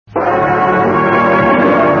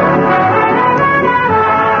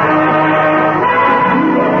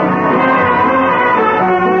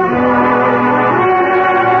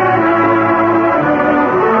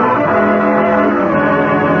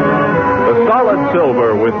solid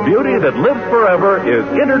silver with beauty that lives forever is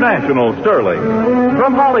International Sterling.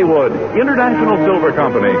 From Hollywood, International Silver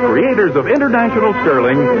Company, creators of International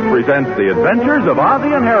Sterling, presents The Adventures of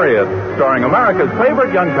Ozzie and Harriet, starring America's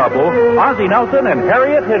favorite young couple, Ozzie Nelson and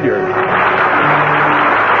Harriet Hilliard.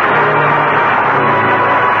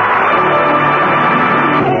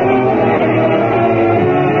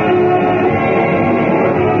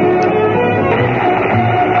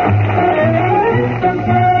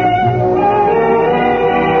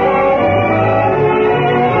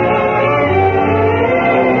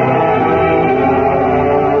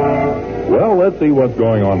 Let's see what's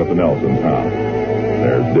going on at the Nelsons' house.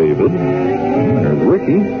 There's David. And there's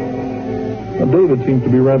Ricky. Now, David seems to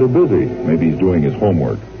be rather busy. Maybe he's doing his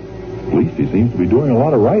homework. At least he seems to be doing a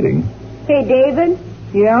lot of writing. Hey, David.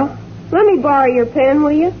 Yeah? Let me borrow your pen,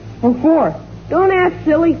 will you? What for? Don't ask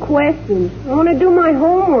silly questions. I want to do my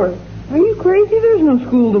homework. Are you crazy? There's no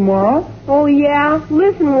school tomorrow. Oh, yeah?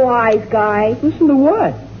 Listen, wise guy. Listen to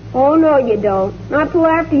what? Oh, no, you don't. Not till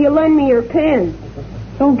after you lend me your pen.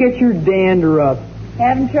 Don't get your dander up.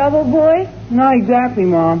 Having trouble, boy? Not exactly,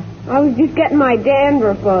 Mom. I was just getting my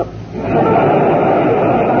dandruff up.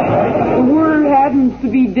 The word happens to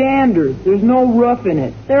be dander. There's no rough in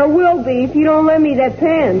it. There will be if you don't lend me that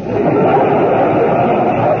pen.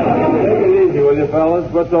 Take it easy, will you,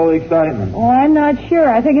 fellas? What's all the excitement? Oh, I'm not sure.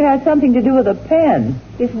 I think it has something to do with a pen.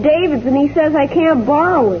 It's David's, and he says I can't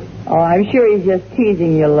borrow it. Oh, I'm sure he's just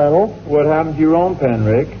teasing you a little. What happened to your own pen,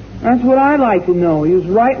 Rick? That's what I'd like to know. He was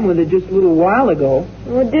writing with it just a little while ago.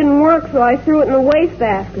 Well, it didn't work, so I threw it in the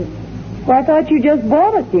wastebasket. Well, I thought you just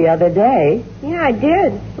bought it the other day. Yeah, I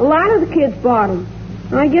did. A lot of the kids bought them.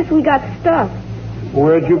 I guess we got stuck.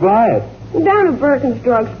 Where'd you buy it? Down at Birkin's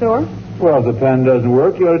drugstore. Well, if the pen doesn't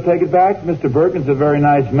work, you ought to take it back. Mr. Birkin's a very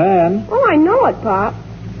nice man. Oh, I know it, Pop.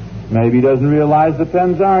 Maybe he doesn't realize the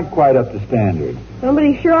pens aren't quite up to standard.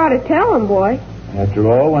 Somebody sure ought to tell him, boy.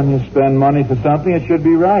 After all, when you spend money for something, it should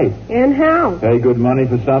be right. And how? Pay good money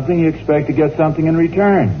for something, you expect to get something in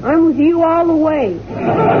return. I'm with you all the way.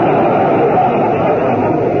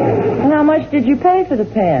 And how much did you pay for the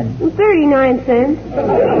pen? 39 cents.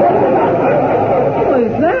 Oh,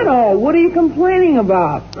 is that all? What are you complaining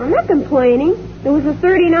about? I'm not complaining. It was the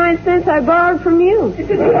 39 cents I borrowed from you.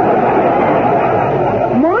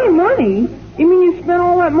 My money? You mean you spent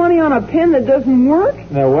all that money on a pen that doesn't work?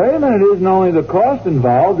 Now, wait a minute. It isn't only the cost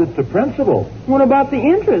involved, it's the principle. What about the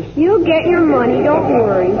interest? You'll get your money, don't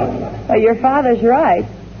worry. Your father's right.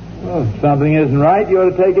 Well, if something isn't right, you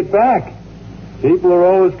ought to take it back. People are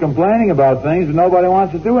always complaining about things, but nobody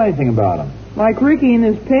wants to do anything about them. Like Ricky and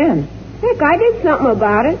his pen. Heck, I did something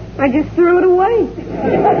about it. I just threw it away.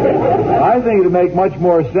 I think it'd make much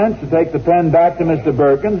more sense to take the pen back to Mr.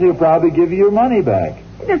 Birkin's. He'll probably give you your money back.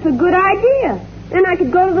 That's a good idea. Then I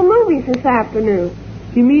could go to the movies this afternoon.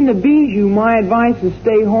 If you mean to Bijou, my advice is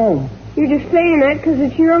stay home. You're just saying that because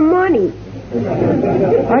it's your money.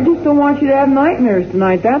 I just don't want you to have nightmares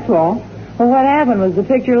tonight, that's all. Well, what happened? Was the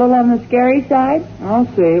picture a little on the scary side? I'll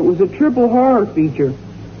say it was a triple horror feature.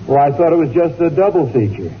 Well, I thought it was just a double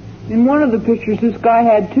feature. In one of the pictures, this guy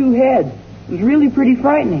had two heads. It was really pretty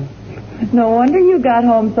frightening. No wonder you got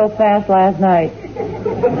home so fast last night.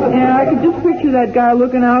 Yeah, I could just picture that guy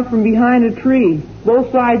looking out from behind a tree,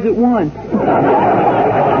 both sides at once.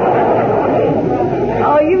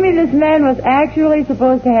 Oh, you mean this man was actually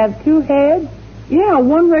supposed to have two heads? Yeah,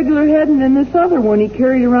 one regular head and then this other one he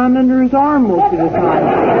carried around under his arm most of the time.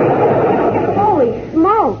 Holy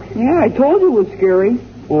smokes. Yeah, I told you it was scary.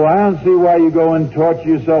 Well, I don't see why you go and torture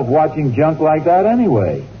yourself watching junk like that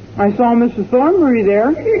anyway. I saw Mr. Thornbury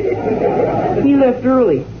there. He left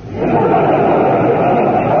early.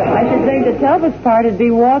 I should think the toughest part would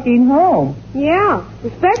be walking home. Yeah,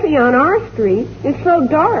 especially on our street. It's so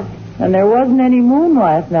dark. And there wasn't any moon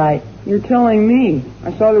last night. You're telling me.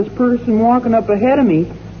 I saw this person walking up ahead of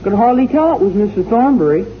me. Could hardly tell it was Mr.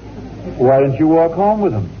 Thornbury. Why didn't you walk home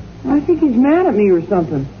with him? I think he's mad at me or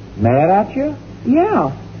something. Mad at you?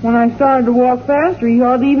 Yeah. When I started to walk faster, he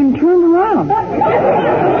hardly even turned around.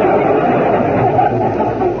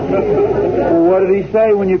 Well, what did he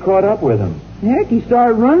say when you caught up with him? Heck, he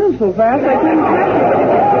started running so fast I couldn't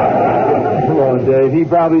catch him. Well, Dave, he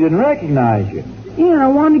probably didn't recognize you. Yeah, and I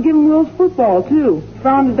wanted to give him Will's football, too.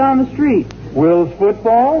 Found it down the street. Will's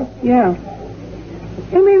football? Yeah.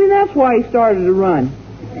 And maybe that's why he started to run.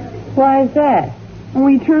 Why is that? And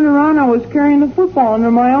when he turned around, I was carrying the football under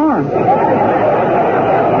my arm.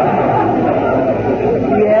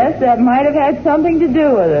 Yes, that might have had something to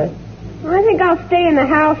do with it. I think I'll stay in the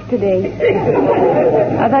house today.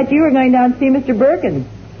 I thought you were going down to see Mr. Birkin.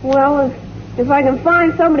 Well, if I can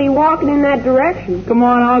find somebody walking in that direction. Come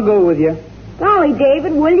on, I'll go with you. Golly,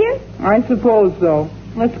 David, will you? I suppose so.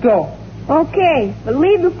 Let's go. Okay, but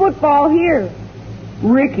leave the football here.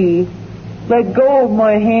 Ricky, let go of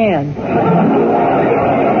my hand.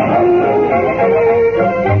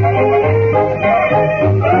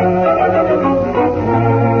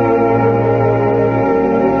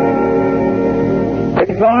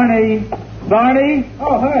 Hey, Barney. Barney?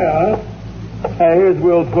 Oh, hi, Oz. Hey, here's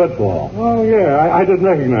Will's football. Oh, yeah, I didn't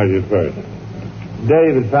recognize you at first.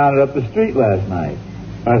 David found it up the street last night.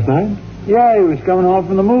 Last night? Yeah, he was coming home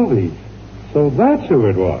from the movies. So that's who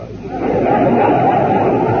it was.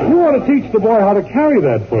 You ought to teach the boy how to carry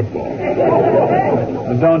that football.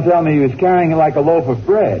 And don't tell me he was carrying it like a loaf of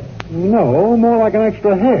bread. No, more like an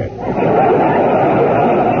extra head.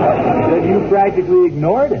 Then you practically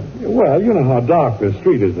ignored him. Well, you know how dark this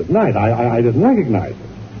street is at night. I didn't recognize it.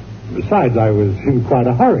 Besides, I was in quite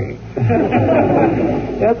a hurry.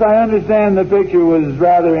 Yes, I understand the picture was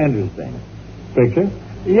rather interesting. Picture?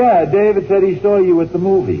 Yeah, David said he saw you at the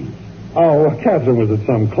movies. Oh, well, Catherine was at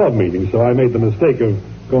some club meeting, so I made the mistake of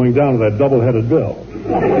going down to that double-headed bill.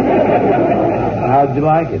 How'd you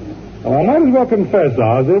like it? Well, I might as well confess,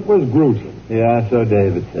 Oz, it was gruesome. Yeah, so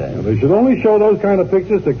David said. They should only show those kind of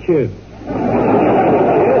pictures to kids. Oh,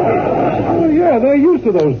 yeah, they're used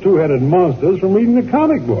to those two-headed monsters from reading the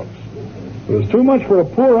comic books. It was too much for a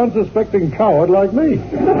poor, unsuspecting coward like me.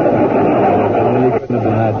 Well, you couldn't have been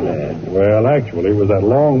that bad. Well, actually, it was that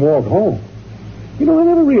long walk home. You know, I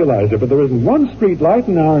never realized it, but there isn't one street light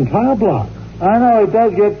in our entire block. I know, it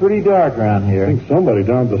does get pretty dark around here. I think somebody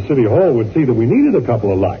down at the city hall would see that we needed a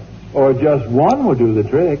couple of lights. Or just one would do the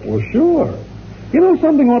trick. Well, sure. You know,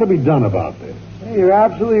 something ought to be done about this. Hey, you're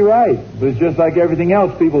absolutely right. But it's just like everything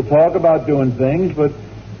else. People talk about doing things, but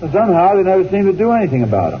somehow they never seem to do anything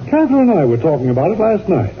about them. Catherine and I were talking about it last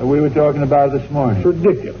night. We were talking about it this morning. It's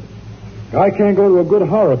ridiculous. I can't go to a good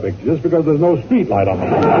horror picture just because there's no street light on the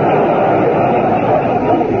road.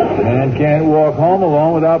 Man can't walk home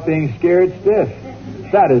alone without being scared stiff.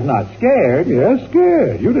 That is not scared. Yes,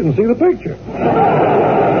 scared. You didn't see the picture.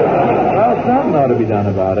 Well, something ought to be done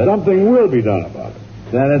about it. Something will be done about it.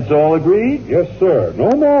 Then it's all agreed? Yes, sir.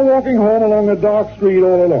 No more walking home along a dark street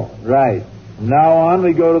all alone. Right. From now on,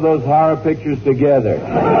 we go to those horror pictures together.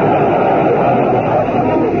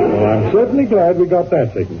 Well, I'm certainly glad we got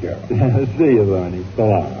that taken care of. See you, Barney. So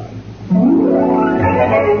long.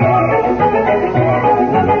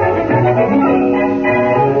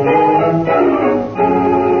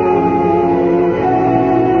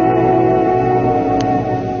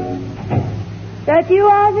 That you,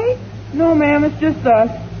 Ozzie? No, ma'am, it's just us.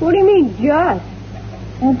 What do you mean, just?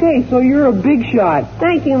 Okay, so you're a big shot.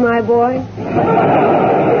 Thank you, my boy.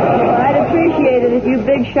 I'd appreciate it if you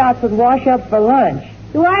big shots would wash up for lunch.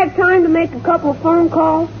 Do I have time to make a couple of phone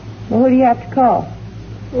calls? Well, who do you have to call?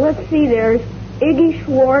 Let's see, there's Iggy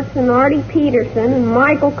Schwartz and Artie Peterson and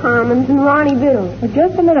Michael Commons and Ronnie Biddle. Well,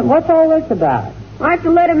 just a minute. What's all this about? I have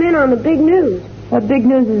to let him in on the big news. What big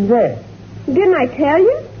news is this? Didn't I tell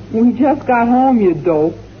you? We just got home, you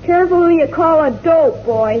dope. Careful who you call a dope,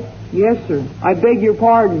 boy. Yes, sir. I beg your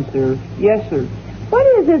pardon, sir. Yes, sir. What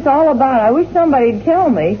is this all about? I wish somebody'd tell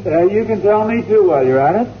me. You can tell me, too, while you're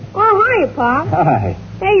at it. Oh, hiya, Pop. Hi.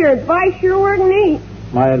 Hey, your advice sure worked neat.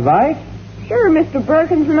 My advice? Sure, Mr.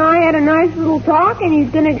 Perkins and I had a nice little talk, and he's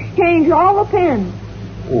going to exchange all the pens.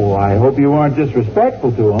 Oh, I hope you weren't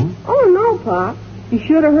disrespectful to him. Oh, no, Pop. You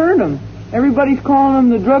should have heard him. Everybody's calling him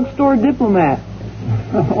the drugstore diplomat.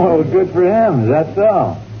 Well, good for him. Is that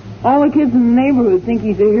so? All the kids in the neighborhood think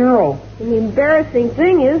he's a hero. And the embarrassing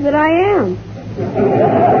thing is that I am.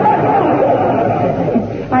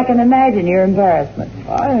 I can imagine your embarrassment.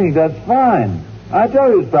 I think that's fine. I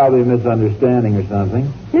tell you it's probably a misunderstanding or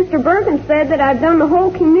something. Mr. Perkins said that I'd done the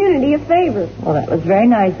whole community a favor. Well, that was very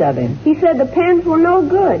nice of him. He said the pens were no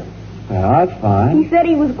good. Well, that's fine. He said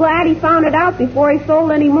he was glad he found it out before he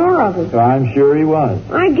sold any more of them. I'm sure he was.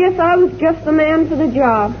 I guess I was just the man for the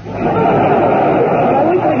job. I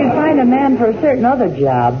wish we could find a man for a certain other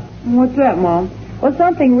job. What's that, Mom? Well,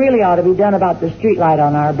 something really ought to be done about the streetlight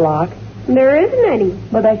on our block. There isn't any.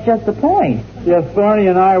 But that's just the point. Yes, Thorny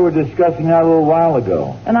and I were discussing that a little while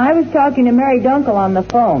ago. And I was talking to Mary Dunkel on the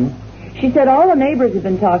phone. She said all the neighbors have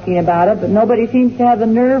been talking about it, but nobody seems to have the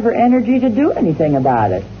nerve or energy to do anything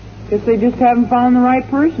about it. Guess they just haven't found the right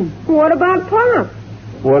person. What about Pop?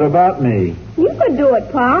 What about me? You could do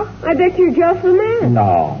it, Pop. I bet you're just the man.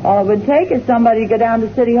 No. All it would take is somebody to go down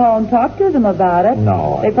to City Hall and talk to them about it.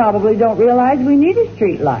 No. They probably don't realize we need a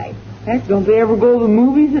street light. Heck, don't they ever go to the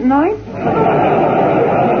movies at night?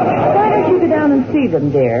 Why don't you go down and see them,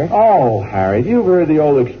 dear? Oh, Harriet, you've heard the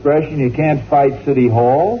old expression, you can't fight City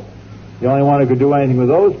Hall. The only one who could do anything with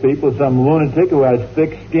those people is some lunatic who has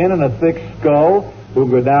thick skin and a thick skull who'll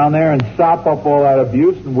go down there and sop up all that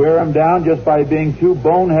abuse and wear him down just by being too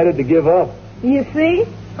boneheaded to give up. You see?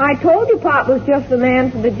 I told you Pop was just the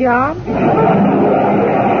man for the job.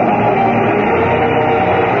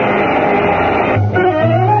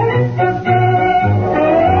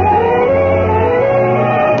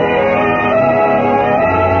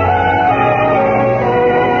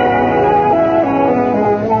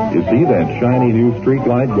 See that shiny new street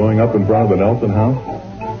light going up in front of the Nelson house?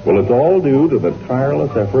 Well, it's all due to the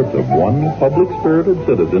tireless efforts of one public-spirited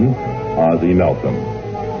citizen, Ozzie Nelson.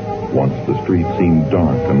 Once the street seemed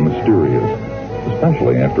dark and mysterious,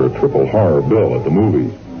 especially after a triple horror bill at the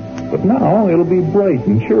movies. But now it'll be bright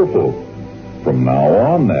and cheerful. From now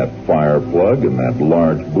on, that fire plug and that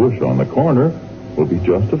large bush on the corner will be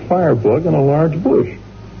just a fire plug and a large bush,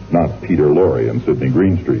 not Peter Lorre and Sidney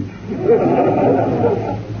Greenstreet.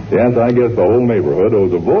 Yes, I guess the whole neighborhood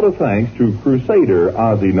owes a vote of thanks to Crusader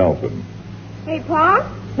Ozzie Nelson. Hey,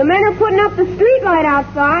 Pop, the men are putting up the street light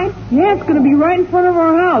outside. Yeah, it's going to be right in front of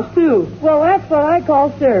our house, too. Well, that's what I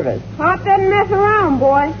call service. Pop doesn't mess around,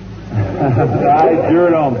 boy. I sure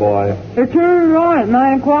don't, boy. They're turning it on at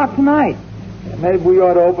 9 o'clock tonight. Maybe we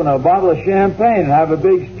ought to open a bottle of champagne and have a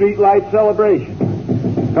big street light celebration.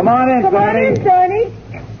 Come on in, Come on Tony. in, Tony.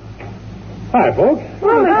 Hi, folks.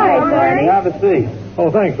 Oh, hi, Tony. Have a seat. Oh,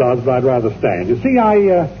 thanks, Oz, but I'd rather stand. You see,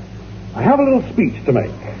 I have a little speech to make.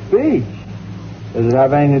 Speech? Does it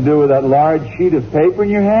have anything to do with that large sheet of paper in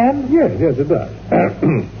your hand? Yes, it does.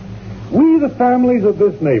 We, the families of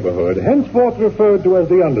this neighborhood, henceforth referred to as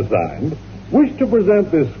the undersigned, wish to present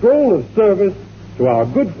this scroll of service to our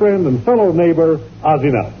good friend and fellow neighbor, Ozzie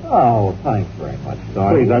Nelson. Oh, thanks very much,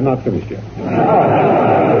 Tony. Please, I'm not finished yet.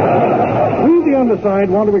 We, the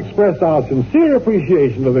undersigned, want to express our sincere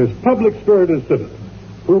appreciation of this public-spirited citizen,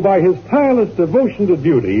 who, by his tireless devotion to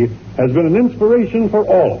duty, has been an inspiration for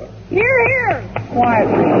all of us. Here, here.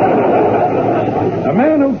 Quietly. A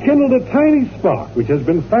man who kindled a tiny spark which has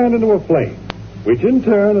been fanned into a flame, which in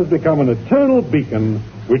turn has become an eternal beacon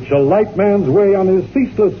which shall light man's way on his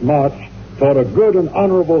ceaseless march toward a good and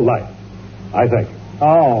honorable life. I thank you.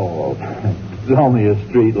 Oh, it's only a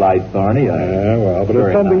street light, Thorny. Yeah, well, but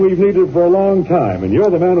it's something we've needed for a long time, and you're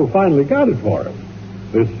the man who finally got it for us.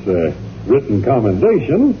 This written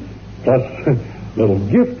commendation, plus little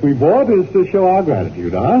gift we bought, is to show our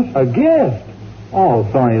gratitude, Oz. A gift? Oh,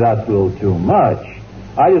 Thorny, that's a little too much.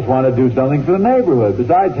 I just want to do something for the neighborhood.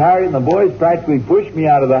 Besides, Harriet and the boys practically pushed me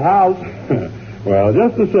out of the house. Well,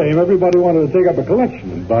 just the same, everybody wanted to take up a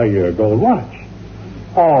collection and buy you a gold watch.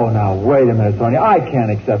 Oh, now, wait a minute, Tony. I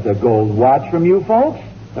can't accept a gold watch from you folks.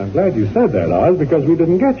 I'm glad you said that, Oz, because we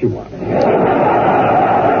didn't get you one.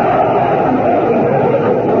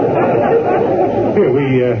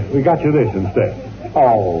 Here, we got you this instead.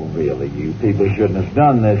 Oh, really, you people shouldn't have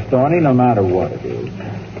done this, Tony, no matter what it is.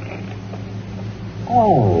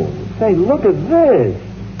 Oh, say, look at this.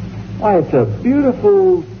 Why, it's a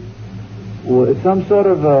beautiful... Well, it's some sort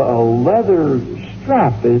of a leather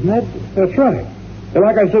strap, isn't it? That's right. And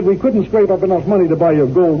like I said, we couldn't scrape up enough money to buy you a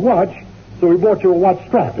gold watch, so we bought you a watch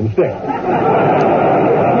strap instead.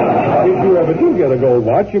 If you ever do get a gold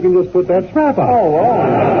watch, you can just put that strap on. Oh.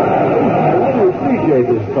 I really appreciate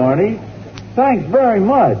this, Thorny. Thanks very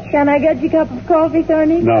much. Can I get you a cup of coffee,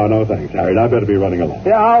 Thorny? No, thanks, Harriet. I better be running along.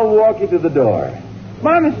 Yeah, I'll walk you to the door.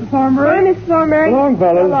 Bye, Mr. Thornberry. Bye, Miss Thornberry. So long,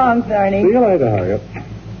 fellas. So long, Thorny. See you later, Harriet.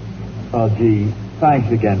 Oh, gee,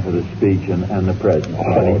 thanks again for the speech and the present.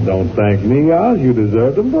 Oh, don't thank me, Oz. You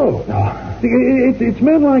deserve them both. Oh. See, it's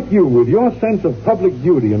men like you with your sense of public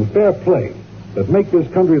duty and fair play that make this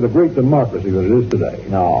country the great democracy that it is today.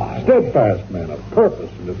 No. Steadfast men of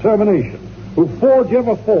purpose and determination who forge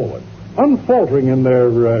ever forward, unfaltering in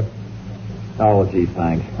their... Oh, gee,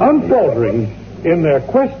 thanks. Unfaltering in their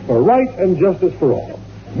quest for right and justice for all.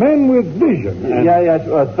 Men with vision. And...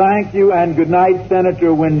 Yes. Thank you, and good night,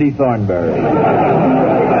 Senator Wendy Thornberry.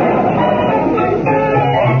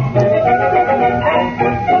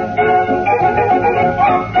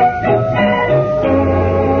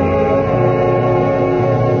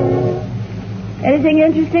 Anything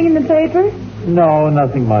interesting in the paper? No,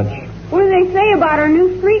 nothing much. What do they say about our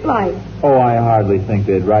new street light? Oh, I hardly think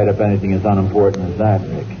they'd write up anything as unimportant as that,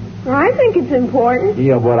 Rick. Well, I think it's important.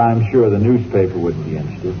 Yeah, but I'm sure the newspaper wouldn't be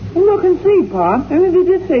interested. Well, look and see, Pop. Maybe they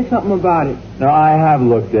did say something about it. No, I have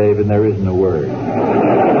looked, Dave, and there isn't a word.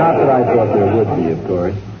 Not that I thought there would be, of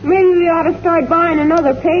course. Maybe we ought to start buying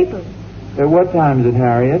another paper. At what time is it,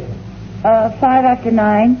 Harriet?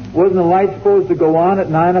 9:05. Wasn't the light supposed to go on at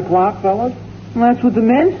 9 o'clock, fellas? Well, that's what the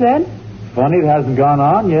men said. Funny it hasn't gone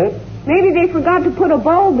on yet. Maybe they forgot to put a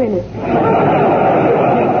bulb in it. I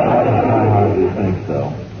hardly think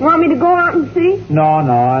so. Want me to go out and see? No,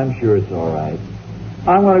 I'm sure it's all right.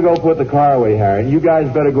 I'm going to go put the car away, Harriet. You guys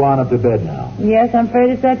better go on up to bed now. Yes, I'm afraid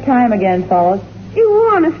it's that time again, fellas. You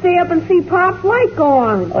want to stay up and see Pop's light go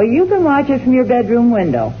on. Oh, you can watch it from your bedroom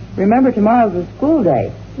window. Remember, tomorrow's a school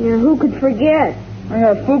day. Yeah, who could forget? I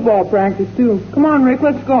have football practice, too. Come on, Rick,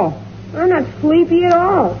 let's go. I'm not sleepy at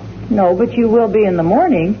all. No, but you will be in the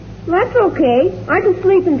morning. That's okay. I can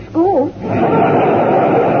sleep in school.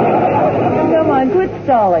 Come on, quit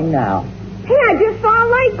stalling now. Hey, I just saw a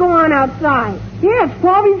light go on outside. Yeah, it's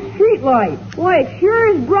probably a street light. Boy, it sure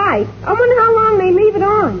is bright. I wonder how long they leave it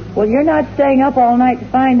on. Well, you're not staying up all night to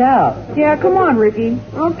find out. Yeah, come on, Ricky.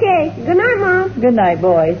 Okay. Good night, Mom. Good night,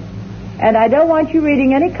 boys. And I don't want you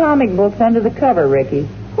reading any comic books under the cover, Ricky.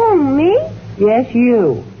 Who, me? Yes,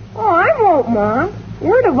 you. Oh, I won't, Mom.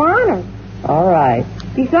 Word of honor. All right.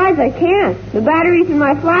 Besides, I can't. The batteries in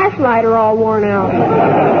my flashlight are all worn out.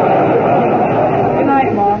 Good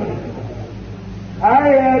night, Mom.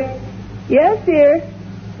 Harriet! Yes, dear.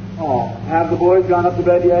 Oh, have the boys gone up to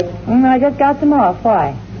bed yet? I just got them off.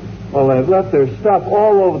 Why? Well, they've left their stuff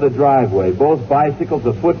all over the driveway. Both bicycles,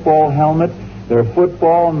 a football helmet, their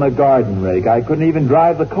football, and the garden rake. I couldn't even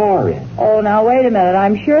drive the car in. Oh, now, wait a minute.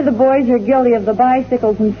 I'm sure the boys are guilty of the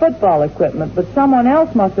bicycles and football equipment, but someone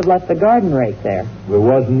else must have left the garden rake there. If it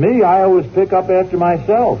wasn't me, I always pick up after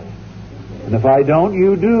myself. And if I don't,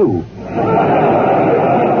 you do.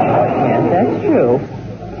 Yes, that's true.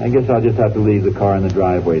 I guess I'll just have to leave the car in the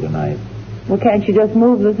driveway tonight. Well, can't you just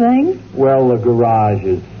move the thing? Well, the garage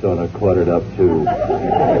is sort of cluttered up, too.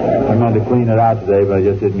 I meant to clean it out today, but I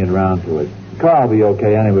just didn't get around to it. The car will be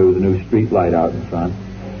okay anyway with a new street light out in front.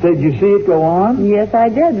 Did you see it go on? Yes, I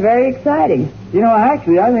did. Very exciting. You know,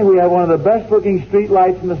 actually, I think we have one of the best-looking street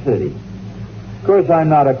lights in the city. Of course, I'm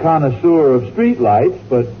not a connoisseur of street lights,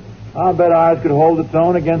 but I'll bet ours could hold its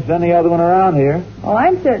own against any other one around here. Oh,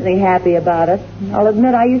 I'm certainly happy about it. I'll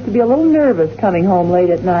admit I used to be a little nervous coming home late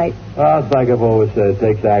at night. Well, it's like I've always said, it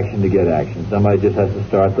takes action to get action. Somebody just has to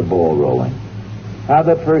start the ball rolling. How'd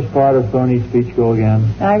that first part of Thorny's speech go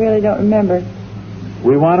again? I really don't remember.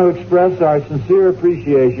 We want to express our sincere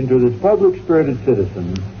appreciation to this public-spirited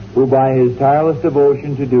citizen who, by his tireless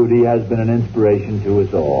devotion to duty, has been an inspiration to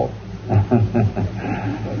us all.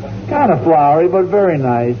 Kind of flowery, but very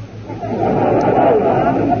nice.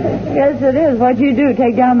 Yes, it is. What'd you do,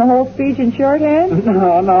 take down the whole speech in shorthand?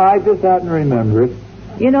 No, I just happen to remember it.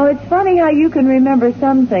 You know, it's funny how you can remember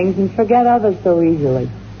some things and forget others so easily.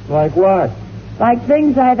 Like what? Like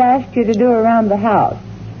things I've asked you to do around the house.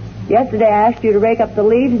 Yesterday I asked you to rake up the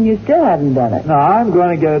leaves and you still haven't done it. No, I'm going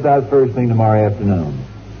to get it that first thing tomorrow afternoon.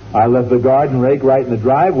 I left the garden rake right in the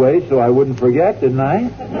driveway so I wouldn't forget, didn't I?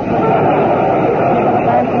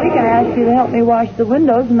 Last week I asked you to help me wash the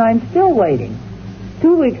windows and I'm still waiting.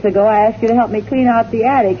 2 weeks ago I asked you to help me clean out the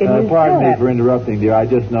attic and you pardon still me for interrupting, dear. I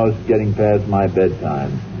just noticed it's getting past my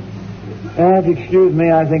bedtime. If you excuse me,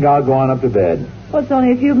 I think I'll go on up to bed. Well, it's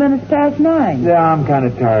only a few minutes past 9. Yeah, I'm kind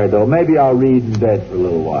of tired, though. Maybe I'll read in bed for a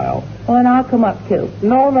little while. Well, then I'll come up, too.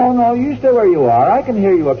 No. You stay where you are. I can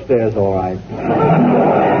hear you upstairs all right.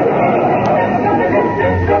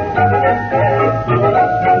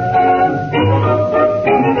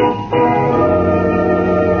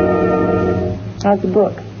 How's the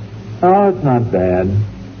book? Oh, it's not bad.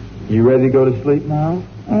 You ready to go to sleep now?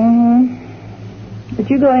 Mm-hmm. But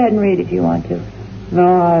you go ahead and read if you want to.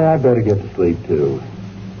 No, I better get to sleep, too.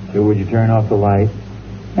 So would you turn off the light?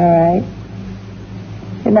 All right.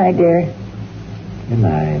 Good night, dear. Good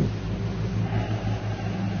night.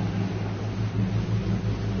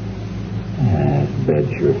 This bed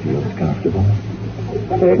sure feels comfortable.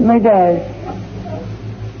 Certainly does.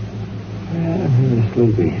 I'm really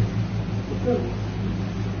sleepy.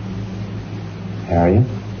 Harriet?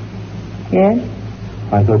 Yes?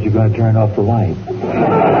 I thought you were going to turn off the light.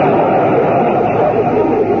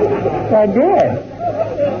 I did.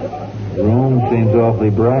 The room seems awfully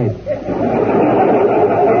bright.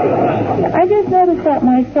 I just noticed that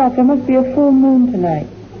myself. There must be a full moon tonight.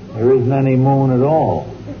 There isn't any moon at all.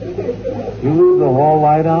 You leave the hall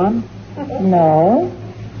light on? No.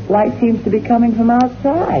 Light seems to be coming from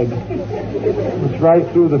outside. It's right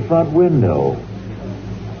through the front window.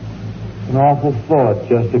 An awful thought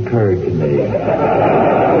just occurred to me.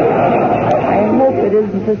 I hope it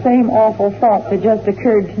isn't the same awful thought that just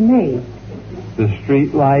occurred to me. The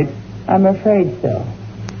street light? I'm afraid so.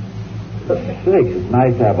 Sakes, it's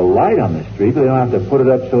nice to have a light on the street, but they don't have to put it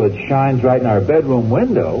up so it shines right in our bedroom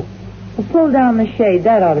window. Well, pull down the shade.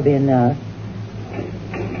 That ought to be enough.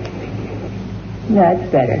 That's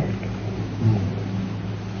better.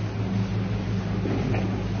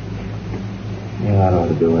 Yeah, that ought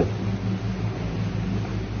to do it.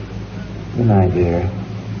 Good night, dear.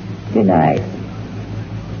 Good night.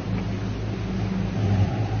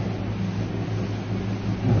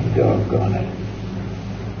 Oh, doggone it.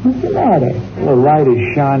 What's the matter? The light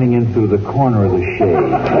is shining in through the corner of the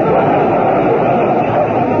shade.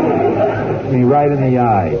 Hits me right in the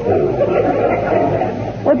eye, too.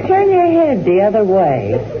 Well, turn your head the other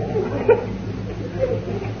way.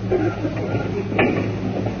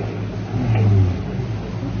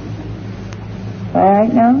 All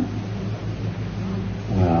right now?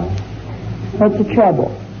 Well, What's the trouble?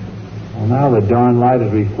 well, now the darn light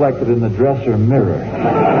is reflected in the dresser mirror.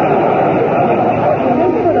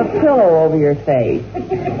 Just put a pillow over your face.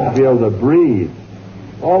 I'll be able to breathe.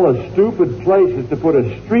 All the stupid place is to put a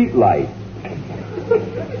street light.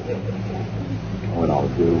 What I'll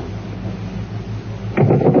do.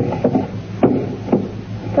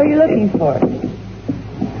 What are you looking for?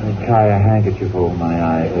 I'll tie a handkerchief over my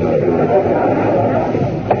eyes. That'll do it.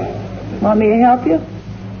 Want me to help you?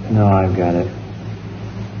 No, I've got it.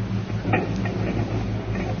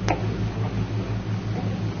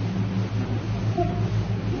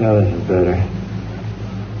 Now this is better.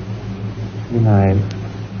 Good night.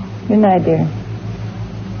 Good night, dear.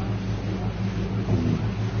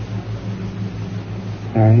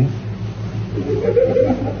 Harriet?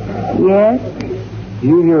 Yes?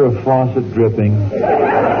 You hear a faucet dripping?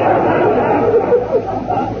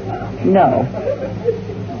 No.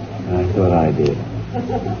 I thought I did.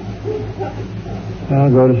 I'll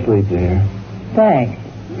go to sleep there. Thanks.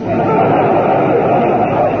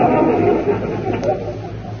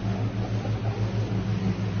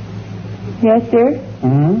 Yes, dear?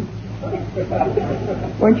 Hmm?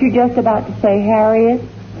 Weren't you just about to say Harriet?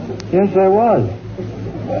 Yes, I was.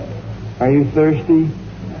 Are you thirsty?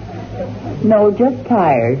 No, just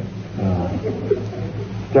tired. Oh.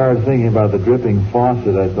 Started thinking about the dripping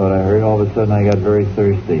faucet I thought I heard. All of a sudden I got very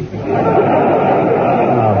thirsty.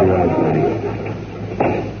 I'll be right back.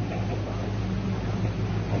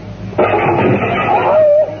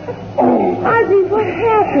 Ozzie, what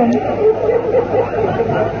happened?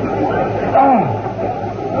 Oh.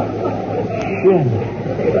 Shit.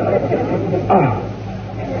 Oh.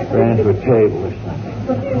 Ran into a table or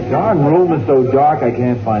something. The darn room is so dark I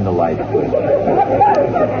can't find the light switch.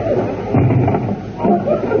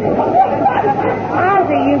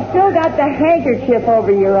 Ozzie, you've still got the handkerchief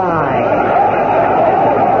over your eye.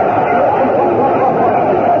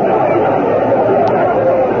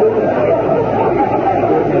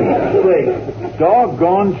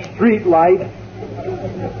 Doggone street light.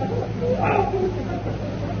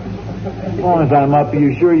 As long as I'm up, are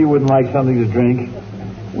you sure you wouldn't like something to drink?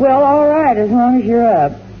 Well, all right, as long as you're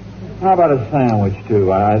up. How about a sandwich,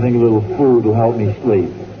 too? I think a little food will help me sleep.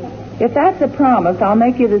 If that's a promise, I'll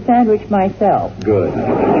make you the sandwich myself. Good.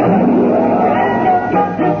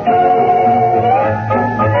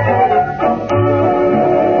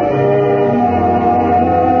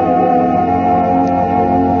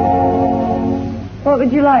 What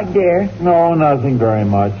would you like, dear? No, nothing very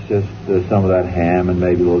much. Just some of that ham and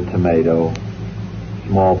maybe a little tomato.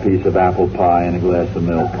 Small piece of apple pie and a glass of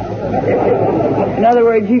milk. In other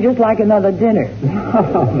words, you just like another dinner.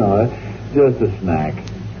 No, just a snack.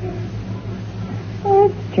 Oh,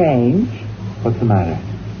 that's strange. What's the matter?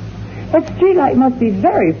 That streetlight must be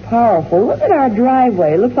very powerful. Look at our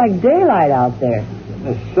driveway. It looks like daylight out there.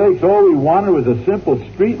 For sakes, all we wanted was a simple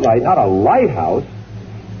street light, not a lighthouse.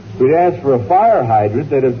 If we'd asked for a fire hydrant,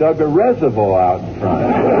 they'd have dug a reservoir out in front.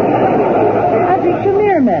 Ozzie, come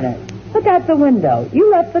here a minute. Look out the window.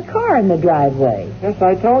 You left the car in the driveway. Yes,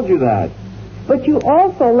 I told you that. But you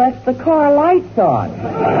also left the car lights on.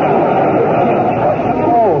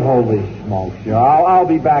 Oh, holy smokes. I'll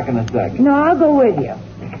be back in a second. No, I'll go with you.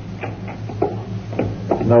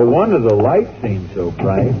 No wonder the lights seem so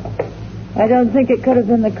bright. I don't think it could have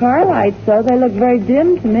been the car lights, though. They look very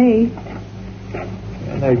dim to me.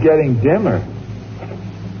 And they're getting dimmer.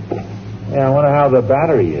 Yeah, I wonder how the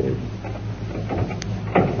battery is.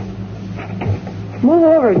 Move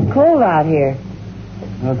over. It's cold out here.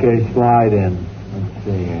 Okay, slide in. Let's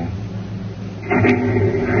see here.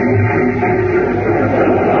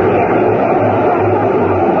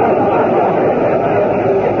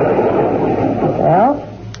 Well,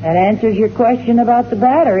 that answers your question about the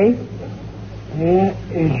battery. Yeah,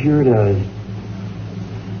 it sure does.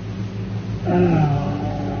 Oh,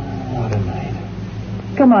 what a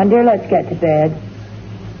night. Come on, dear, let's get to bed.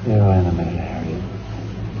 Yeah, wait a minute, Harriet.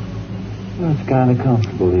 Well, it's kind of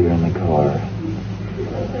comfortable here in the car.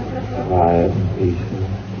 Quiet and peaceful.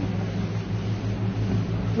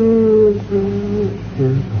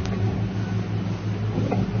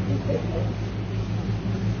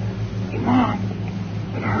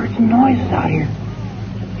 some noises out here.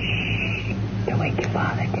 Shh. Don't wake your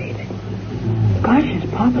father, David. Gosh, is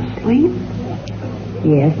Pop asleep?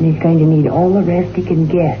 Yes, and he's going to need all the rest he can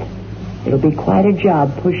get. It'll be quite a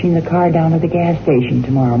job pushing the car down to the gas station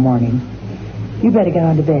tomorrow morning. You better get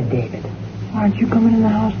on to bed, David. Aren't you coming in the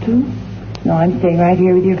house, too? No, I'm staying right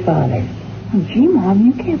here with your father. Oh, gee, Mom,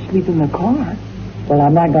 you can't sleep in the car. Well,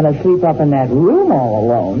 I'm not going to sleep up in that room all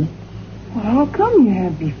alone. Well, how come you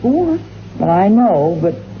have before? Well, I know,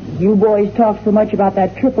 but you boys talk so much about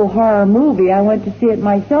that triple horror movie, I went to see it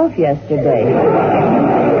myself yesterday.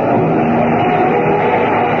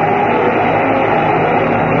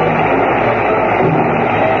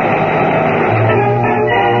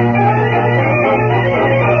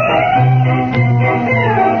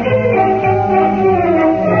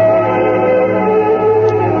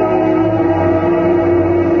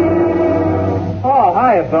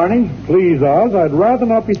 Please, Oz, I'd rather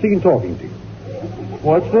not be seen talking to you.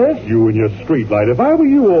 What's this? You and your streetlight. If I were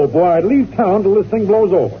you, old boy, I'd leave town till this thing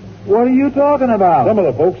blows over. What are you talking about? Some of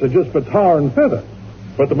the folks are just for tar and feather,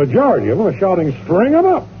 but the majority of them are shouting, string 'em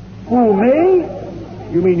up. Who, me?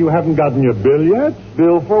 You mean you haven't gotten your bill yet?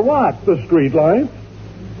 Bill for what? The streetlight.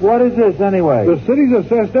 What is this, anyway? The city's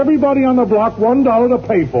assessed everybody on the block $1 to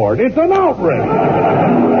pay for it. It's an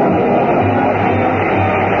outrage.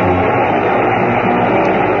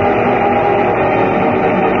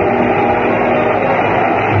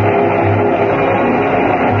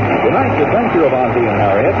 Of Ozzie and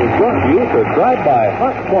Harriet is brought to you prescribed by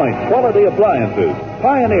Hot Point Quality Appliances,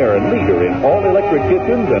 pioneer and leader in all-electric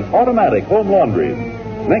kitchens and automatic home laundries.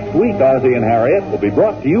 Next week, Ozzie and Harriet will be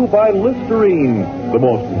brought to you by Listerine, the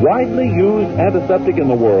most widely used antiseptic in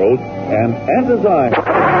the world and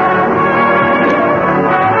Antizyme.